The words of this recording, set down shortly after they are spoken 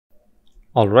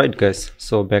Alright guys,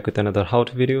 so back with another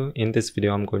how-to video. In this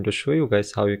video I'm going to show you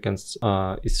guys how you can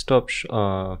stop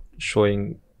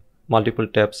showing multiple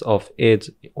tabs of Edge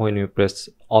when you press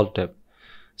ALT+TAB.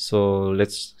 So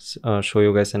let's show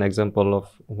you guys an example of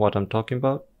what I'm talking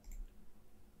about.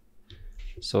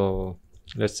 So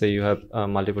let's say you have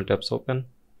multiple tabs open,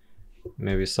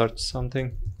 maybe search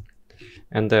something,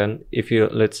 and then if you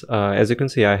as you can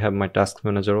see, I have my task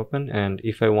manager open, and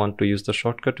if I want to use the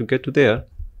shortcut to get to there,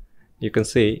 you can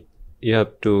see you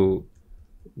have to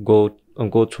go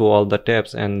through all the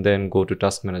tabs and then go to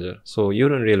task manager. So you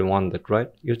don't really want that, right?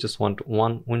 You just want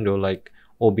one window like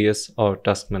OBS or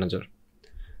task manager.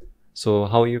 So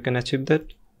how you can achieve that?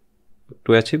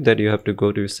 To achieve that, you have to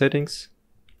go to settings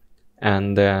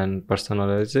and then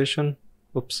personalization,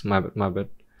 oops, my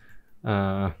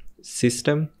bad,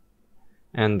 system,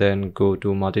 and then go to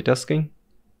multitasking,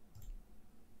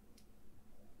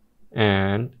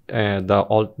 and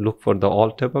look for the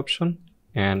ALT+TAB option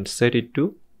and set it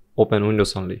to open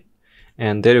windows only,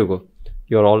 and there you go,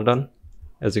 you're all done.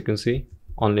 As you can see,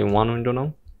 only one window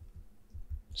now.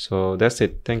 So that's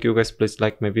it. Thank you guys. Please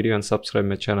like my video and subscribe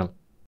my channel.